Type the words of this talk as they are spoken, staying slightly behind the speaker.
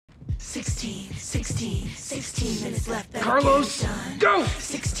16, 16, 16 minutes left. Carlos, go!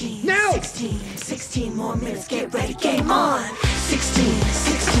 16, now! 16 more minutes, get ready, game on! 16,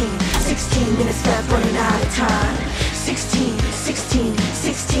 16 minutes left, running out of time. 16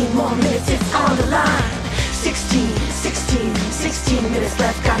 more minutes, it's on the line. 16 minutes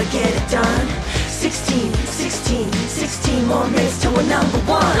left, gotta get it done. 16 more minutes till we're number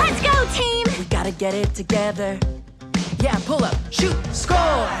one. Let's go, team! We gotta get it together. Yeah, pull up, shoot,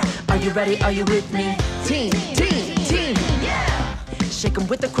 score! Are you ready, are you with me? Team, yeah! Shake 'em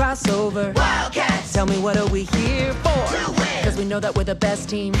with the crossover. Wildcats! Tell me, what are we here for? To win! Cause we know that we're the best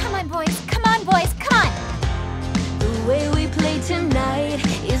team. Come on, boys, come on, boys, come on! The way we play tonight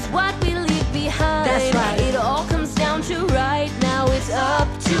is what we leave behind. That's right. It all comes down to right now, it's up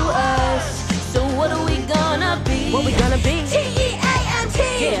to us. So what are we gonna be? What we gonna be? T-E-A-M-T!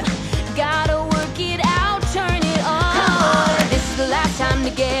 Yeah. Gotta work it out, turn it on. This is the last time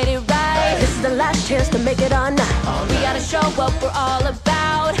to get it right. This is the last chance to make it all night. We gotta show what we're all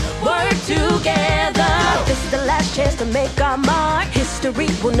about. Work together. This is the last chance to make our mark. History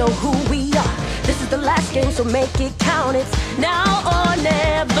will know who we are. This is the last game, so make it count. It's now or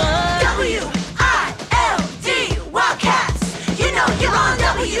never. W-I-L-D Wildcats. You know you're on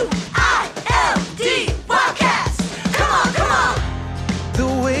W-I-L-D Wildcats. Come on, come on. The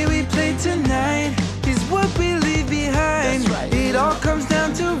way we play tonight is what we leave behind. That's right. It all comes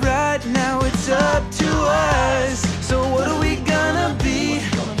down to right now, it's up to us. So what are we gonna be?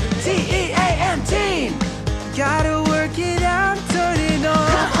 T-E-A-M team. Gotta work it out, turn it on.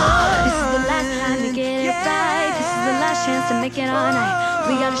 This is the last time to get it right. This is the last chance to make it all night.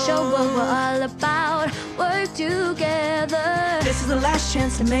 We gotta show what we're all about. Work together. This is the last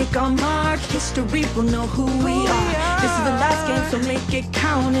chance to make our mark. History will know who we are. This is the last game, so make it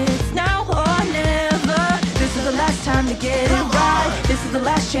count. It's now or never. This is the last time to get it right. This is the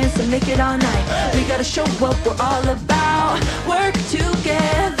last chance to make it all night. We gotta show what we're all about. Work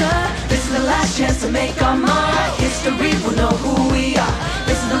together. This is the last chance to make our mark. History will know who we are.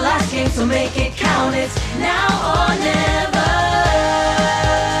 This is the last game, so make it count. It's now or never.